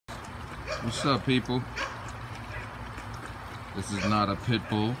What's up, people? This is not a pit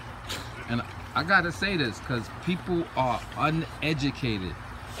bull. And I gotta say this because people are uneducated.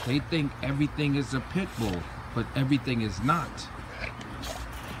 They think everything is a pit bull, but everything is not.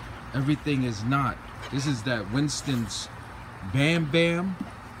 Everything is not. This is that Winston's Bam Bam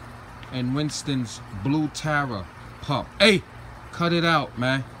and Winston's Blue Tara pup. Hey, cut it out,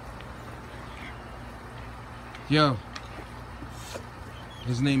 man. Yo,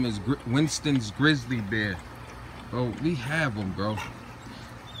 his name is Winston's Grizzly Bear. Bro, we have them, bro.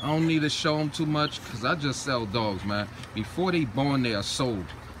 I don't need to show them too much because I just sell dogs, man. Before they born, they are sold.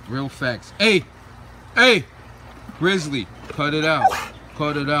 Real facts. Hey, hey, Grizzly, cut it out.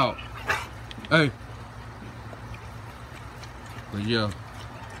 Cut it out. Hey. But yeah,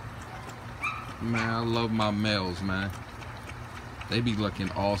 man, I love my males, man. They be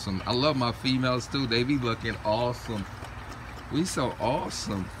looking awesome. I love my females too. They be looking awesome. We so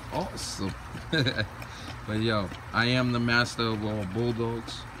awesome. Awesome. But yo, I am the master of all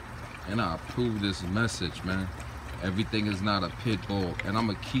bulldogs, and I approve this message, man. Everything is not a pit bull, and I'm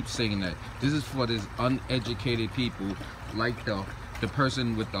gonna keep saying that. This is for this uneducated people, like the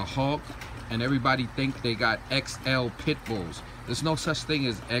person with the Hulk, and everybody think they got XL pit bulls. There's no such thing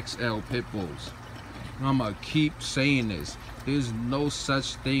as XL pit bulls. I'm gonna keep saying this. There's no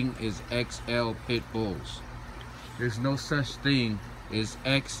such thing as XL pit bulls. There's no such thing as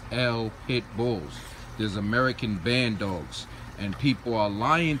XL pit bulls. There's American band dogs, and people are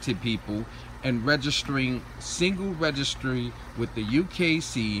lying to people and registering single registry with the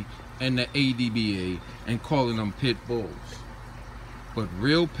UKC and the ADBA and calling them pit bulls. But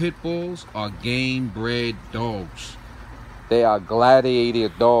real pit bulls are game-bred dogs. They are gladiator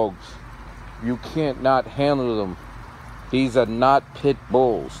dogs. You can't not handle them. These are not pit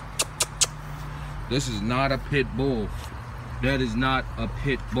bulls. This is not a pit bull. That is not a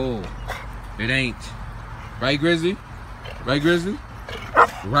pit bull. It ain't. Right, Grizzly? Right, Grizzly?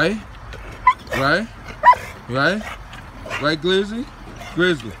 Right? Right? Right? Right, Grizzly?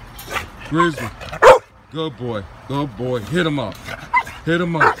 Grizzly. Grizzly. Good boy. Good boy. Hit him up. Hit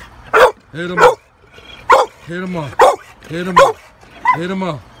him up. Hit him up. Hit him up. Hit him up. Hit him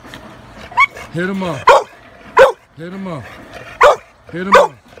up. Hit him up. Hit him up. Hit him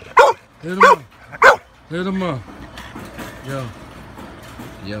up. Hit him up. Hit him up. Yo.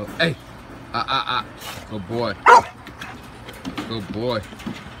 Yo. Hey. Good boy. Good boy.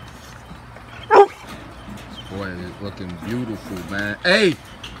 This boy is looking beautiful, man. Hey.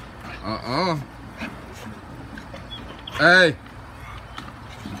 Hey.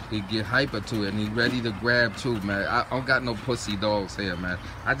 He get hyper to it and he's ready to grab too, man. I don't got no pussy dogs here, man.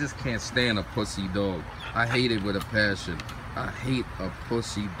 I just can't stand a pussy dog. I hate it with a passion. I hate a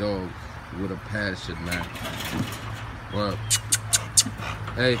pussy dog with a passion, man. Well,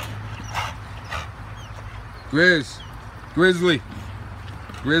 hey. Grizzly.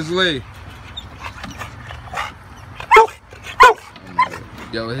 Grizzly.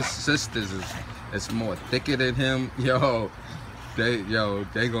 Yo, his sisters is more thicker than him. Yo, they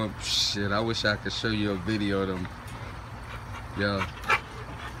gonna shit. I wish I could show you a video of them. Yo,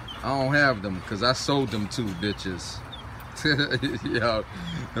 I don't have them because I sold them two bitches. Yo,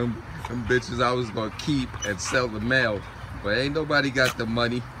 them bitches I was gonna keep and sell the mail, but ain't nobody got the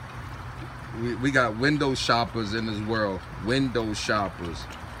money. We got window shoppers in this world. Window shoppers.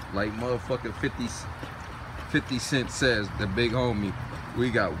 Like motherfucking 50 Cent says, the big homie.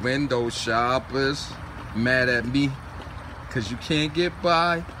 We got window shoppers mad at me because you can't get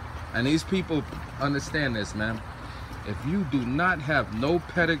by. And these people understand this, man. If you do not have no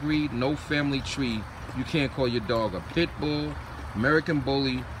pedigree, no family tree, you can't call your dog a pit bull, American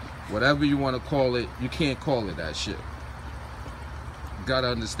bully, whatever you want to call it. You can't call it that shit. Gotta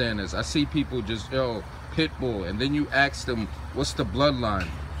understand this. I see people just, yo, pit bull, and then you ask them, what's the bloodline?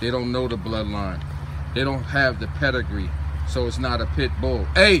 They don't know the bloodline. They don't have the pedigree, so it's not a pit bull.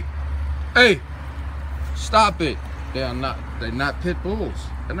 Hey, hey, stop it. They're not pit bulls,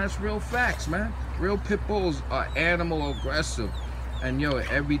 and that's real facts, man. Real pit bulls are animal aggressive, and yo,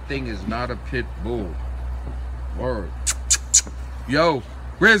 everything is not a pit bull. Word. Yo,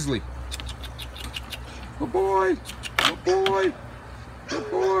 Grizzly. Good boy. Good boy. Good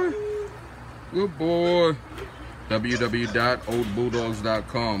boy. Good boy.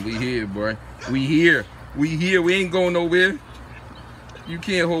 www.oldbulldogs.com. We here, boy. We here. We here. We ain't going nowhere. You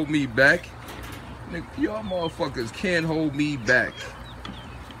can't hold me back. Y'all motherfuckers can't hold me back.